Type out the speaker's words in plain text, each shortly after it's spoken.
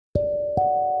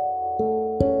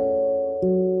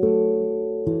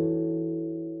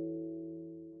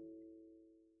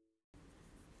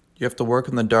You have to work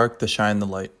in the dark to shine the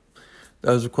light.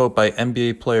 That was a quote by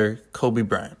NBA player Kobe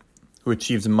Bryant, who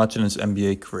achieved much in his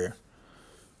NBA career.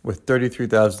 With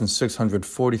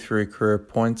 33,643 career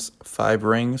points, 5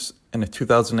 rings, and a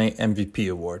 2008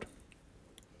 MVP award.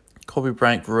 Kobe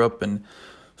Bryant grew up in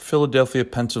Philadelphia,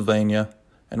 Pennsylvania,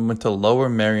 and went to Lower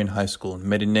Merion High School and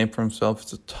made a name for himself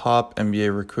as a top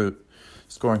NBA recruit,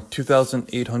 scoring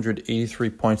 2,883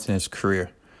 points in his career.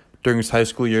 During his high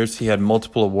school years, he had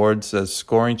multiple awards as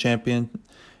scoring champion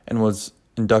and was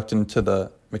inducted into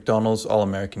the McDonald's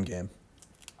All-American game.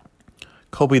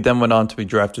 Kobe then went on to be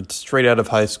drafted straight out of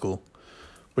high school,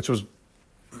 being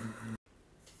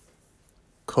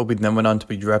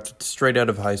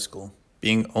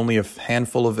only a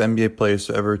handful of NBA players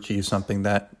to ever achieve something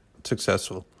that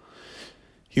successful.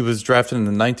 He was drafted in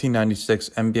the 1996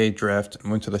 NBA draft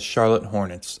and went to the Charlotte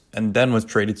Hornets, and then was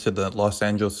traded to the Los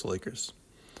Angeles Lakers.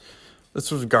 This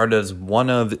was regarded as one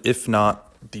of, if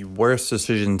not the worst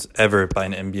decisions ever by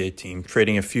an NBA team,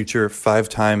 trading a future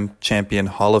 5-time champion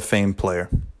Hall of Fame player.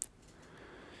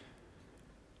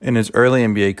 In his early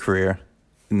NBA career,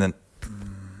 in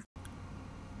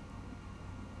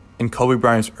Kobe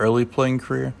Bryant's early playing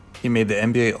career, he made the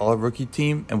NBA All-Rookie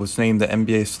team and was named the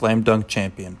NBA Slam Dunk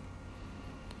champion.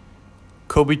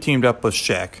 Kobe teamed up with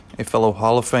Shaq, a fellow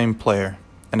Hall of Fame player,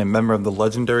 and a member of the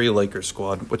legendary Lakers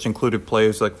squad, which included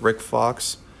players like Rick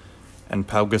Fox and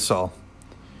Pau Gasol.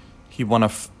 He won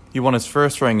his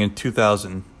first ring in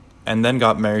 2000 and then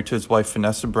got married to his wife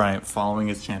Vanessa Bryant following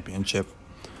his championship.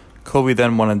 Kobe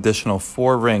then won an additional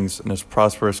 4 rings in his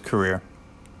prosperous career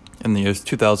in the years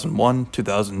 2001,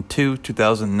 2002,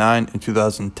 2009, and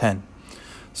 2010,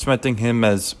 cementing him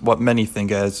as what many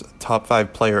think as a top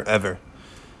 5 player ever,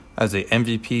 as a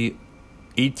MVP,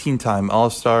 18-time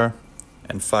All-Star,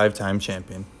 and 5-time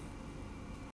champion.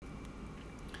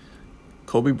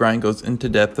 Kobe Bryant goes into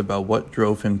depth about what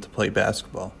drove him to play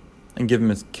basketball and give him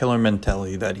his killer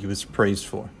mentality that he was praised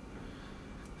for.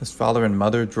 His father and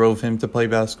mother drove him to play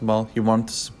basketball. He wanted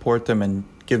to support them and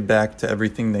give back to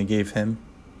everything they gave him.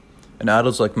 And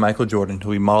idols like Michael Jordan,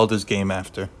 who he modeled his game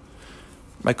after.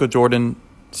 Michael Jordan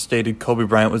stated Kobe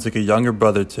Bryant was like a younger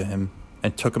brother to him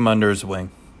and took him under his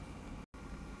wing.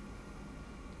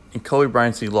 In Kobe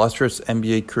Bryant's illustrious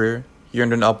NBA career, he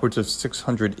earned an upwards of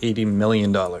 $680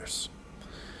 million.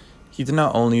 He did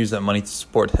not only use that money to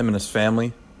support him and his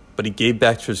family, but he gave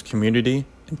back to his community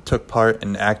and took part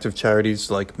in active charities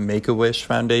like Make-A-Wish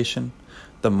Foundation,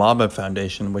 the Mamba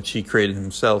Foundation, which he created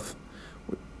himself,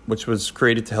 which was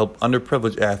created to help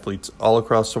underprivileged athletes all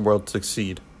across the world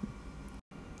succeed.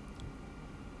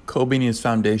 Kobe and his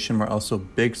foundation were also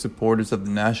big supporters of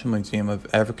the National Museum of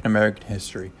African American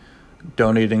History,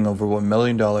 donating over $1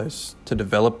 million to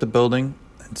develop the building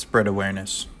and spread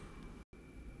awareness.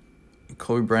 In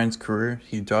Kobe Bryant's career,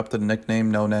 he adopted a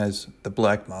nickname known as the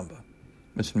Black Mamba,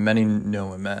 which many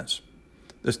know him as.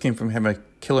 This came from having a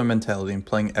killer mentality and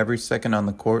playing every second on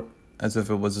the court as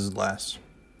if it was his last.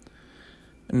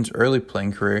 In his early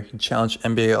playing career, he challenged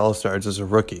NBA All-Stars as a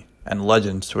rookie and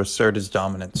legends to assert his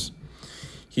dominance.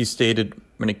 He stated,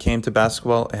 "When it came to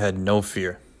basketball, I had no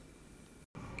fear."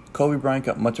 Kobe Bryant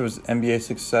got much of his NBA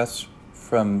success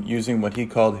from using what he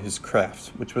called his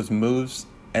craft, which was moves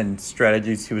and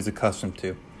strategies he was accustomed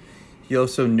to. He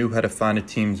also knew how to find a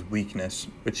team's weakness,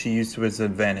 which he used to his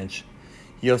advantage.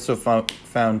 He also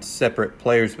found separate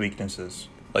players' weaknesses,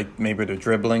 like maybe their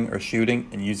dribbling or shooting,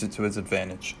 and used it to his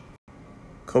advantage.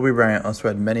 Kobe Bryant also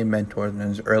had many mentors in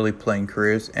his early playing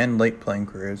careers and late playing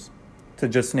careers. To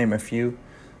just name a few,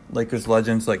 Lakers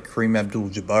legends like Kareem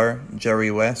Abdul-Jabbar,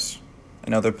 Jerry West,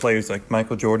 and other players like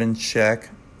Michael Jordan, Shaq,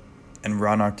 and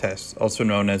Ron Artest, also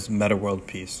known as Metta World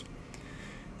Peace.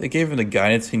 They gave him the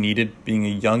guidance he needed being a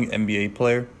young NBA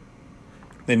player.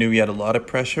 They knew he had a lot of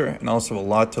pressure and also a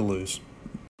lot to lose.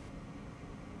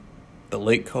 The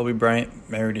late Kobe Bryant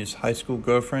married his high school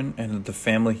girlfriend and had the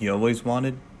family he always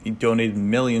wanted. He donated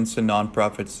millions to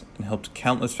nonprofits and helped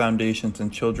countless foundations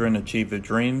and children achieve their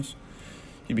dreams.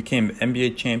 He became an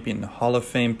NBA champion, Hall of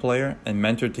Fame player, and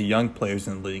mentor to young players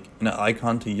in the league, and an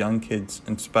icon to young kids,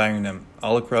 inspiring them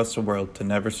all across the world to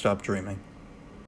never stop dreaming.